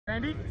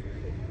Randy,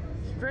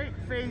 straight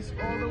face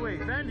all the way.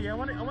 Randy, I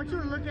want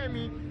you to look at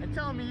me and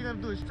tell me you're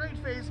gonna do a straight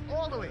face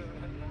all the way.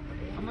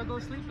 I'm gonna go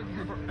sleep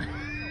again.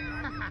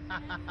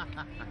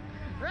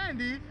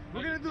 Randy,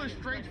 we're gonna do a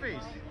straight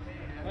face.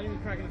 Not even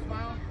cracking a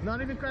smile?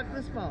 Not even cracking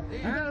a smile. You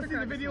gotta see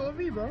the video of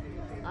me, bro.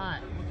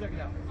 Alright. We'll check it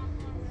out.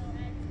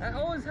 I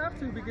always have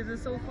to because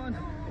it's so fun.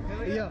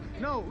 Yeah.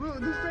 No, we'll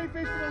do straight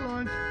face for the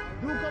launch,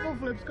 do a couple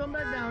flips, come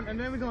back down, and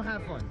then we're gonna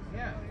have fun.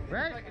 Yeah.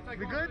 Right? It's like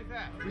we going good? really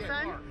fast. We Yeah,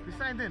 signed? We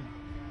signed in.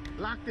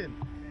 Locked in.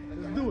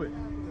 Let's do it.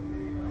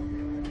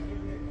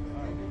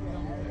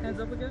 Hands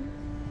up again?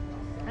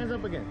 Hands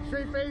up again.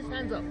 Straight face,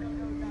 hands up.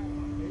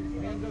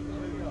 Hands up,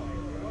 there we go.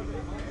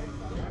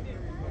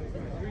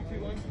 3,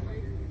 2, 1.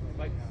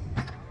 Like.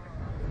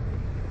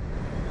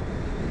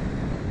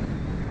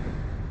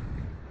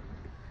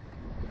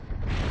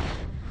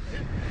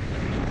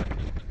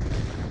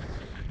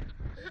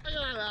 I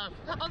gotta laugh.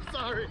 I'm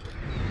sorry.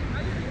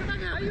 How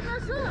you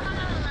mess up?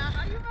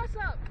 How you mess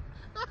up?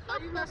 How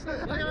you mess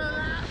up? I gotta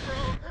laugh, bro.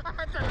 I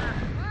had to laugh.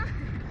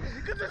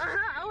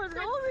 I was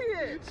holding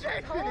it.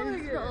 Straight Holding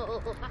face, it. bro.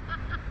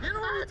 You know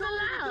what told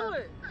me to do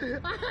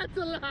it. I had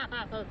to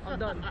laugh. I'm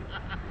done.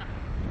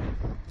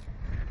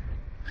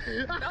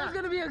 That was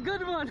gonna be a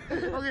good one.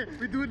 Okay,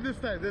 we do it this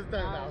time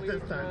now.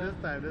 This time.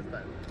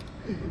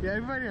 Yeah,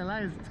 everybody in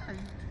line is tight.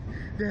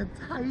 They're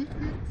tight.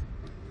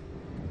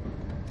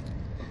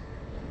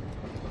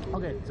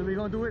 Okay, so we're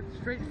gonna do it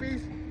straight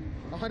face,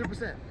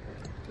 100%.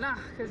 Nah,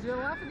 cause you'll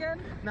laugh again.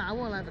 Nah, I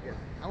won't laugh again.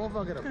 I won't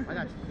fuck it up. I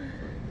got you.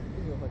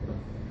 He's gonna fuck it up.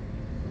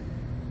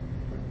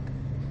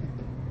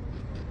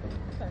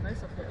 That's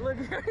nice up here. Look,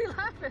 you're already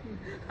laughing.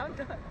 I'm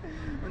done.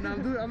 No,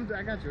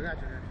 I got you.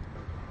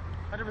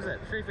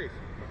 100%, straight face.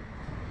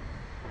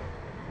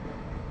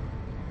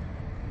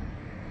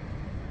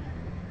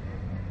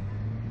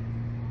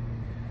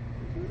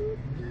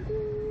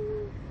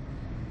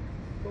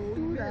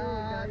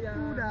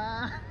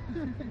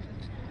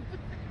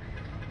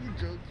 You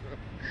jokes, bro.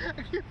 I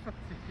can't fuck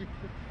with you.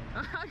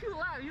 How you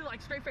laugh? You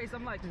like straight face.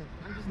 I'm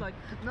just like.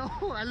 No,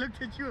 I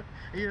looked at you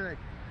and you're like.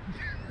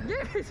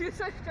 Yes, you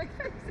said straight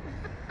face.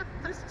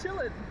 Just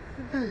chilling.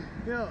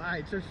 Yo,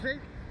 alright, so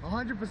straight,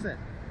 100%.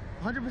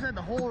 100%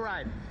 the whole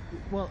ride.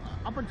 Well,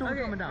 up until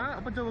we're coming down.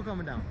 Up until we're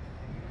coming down.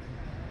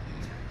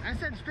 I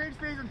said straight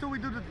face until we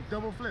do the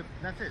double flip.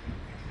 That's it.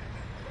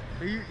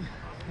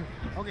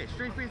 Okay,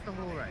 straight face the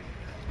whole ride.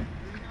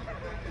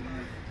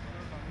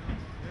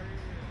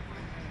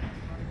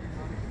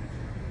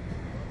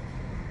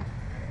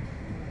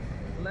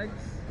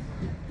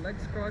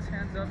 Legs crossed,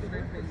 hands up,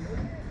 straight face.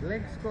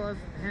 Legs crossed,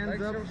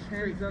 hands up,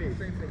 straight face.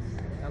 Straight face.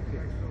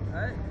 Okay.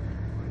 Alright?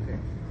 Okay.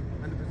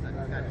 100%.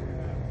 I got you.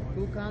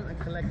 Cool, calm, and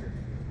collected.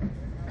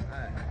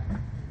 Alright.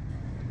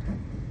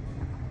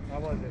 How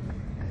was it?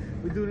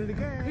 We doing it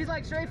again. He's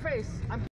like straight face. I'm